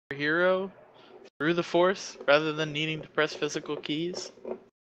hero through the Force rather than needing to press physical keys?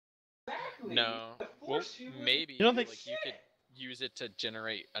 No. Well, maybe You don't think... like you could use it to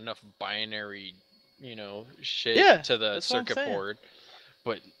generate enough binary, you know, shit to the circuit board,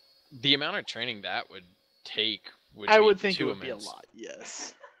 but the amount of training that would take would I be would think too it would immense. be a lot.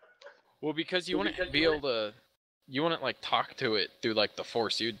 Yes. Well, because you wouldn't be able to, you wouldn't like talk to it through like the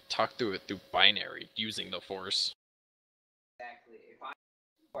Force. You'd talk to it through binary using the Force. Exactly. If I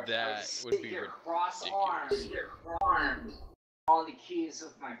that would be your ridiculous. cross-armed, all the keys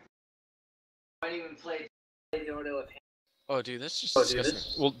of my. I don't even play Dota with him. Oh, dude, that's just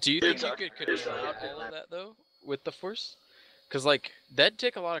disgusting. Well, do you think you could control all of that though with the Force? Because like that'd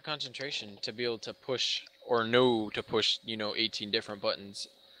take a lot of concentration to be able to push or know to push, you know, 18 different buttons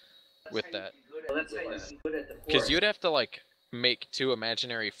with that. That's how you get good at the Force. Because you'd have to like make 2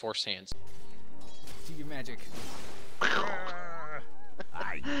 imaginary Force hands. Do your magic.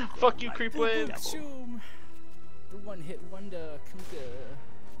 Fuck you, Creepwave. The one-hit wonder, Kunkka.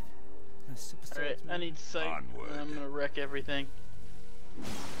 Alright, I need sight. I'm gonna wreck everything.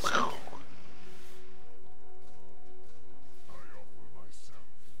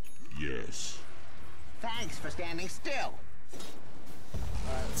 Yes. Thanks for standing still.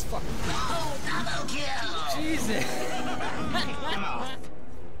 Alright, let's fucking. Oh, double kill! Jesus!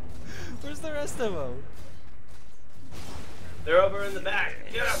 Where's the rest of them? They're over in the back.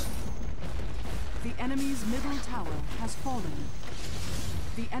 Get them! The enemy's middle tower has fallen.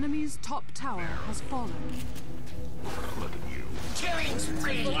 The enemy's top tower has fallen. Look at you. Killing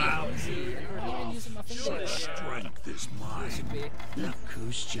spree! Strength is mine. Look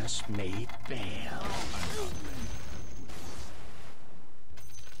who's just made bail.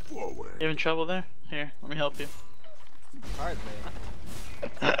 Forward. You having trouble there? Here, let me help you. Hardly.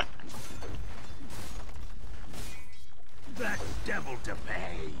 That devil to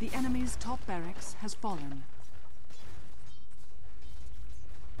pay. The enemy's top barracks has fallen.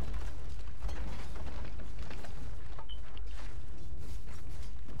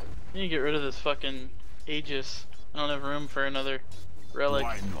 I need to get rid of this fucking Aegis. I don't have room for another relic.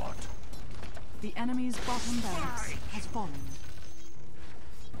 Why not? The enemy's bottom barracks has fallen.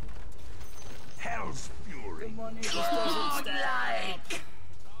 Hell's fury. Godlike!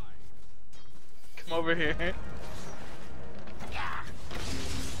 Come over here.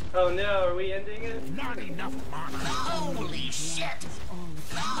 Oh no, are we ending it? Not enough mana. Holy shit!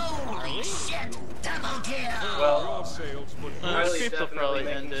 Holy shit! Double kill! Well, Riley's Riley's will definitely probably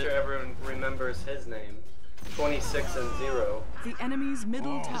making end it. sure everyone remembers his name. 26 and 0. The enemy's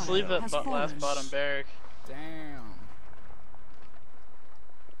middle Just tower leave that has last fallen. bottom barrack. Damn.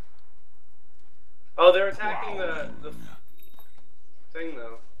 Oh, they're attacking the thing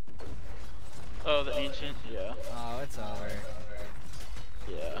though. Oh, the ancient? Yeah. Oh, it's alright.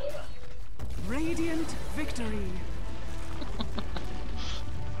 Yeah. Radiant victory.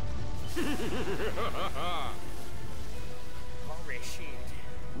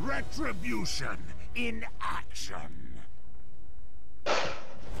 Retribution in action.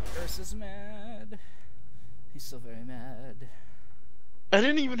 Curse is mad. He's still very mad. I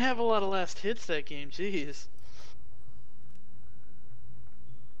didn't even have a lot of last hits that game, jeez.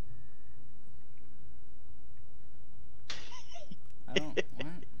 I don't.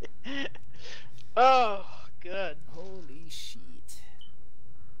 What? Oh, good. Holy shit.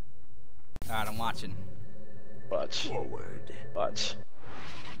 Alright, I'm watching. Watch. Forward. Watch.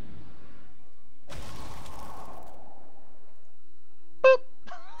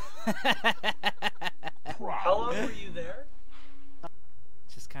 How long were you there?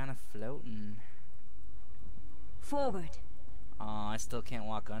 Just kind of floating. Forward. Oh, I still can't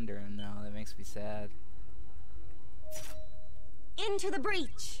walk under him now. That makes me sad. Into the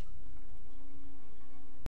breach.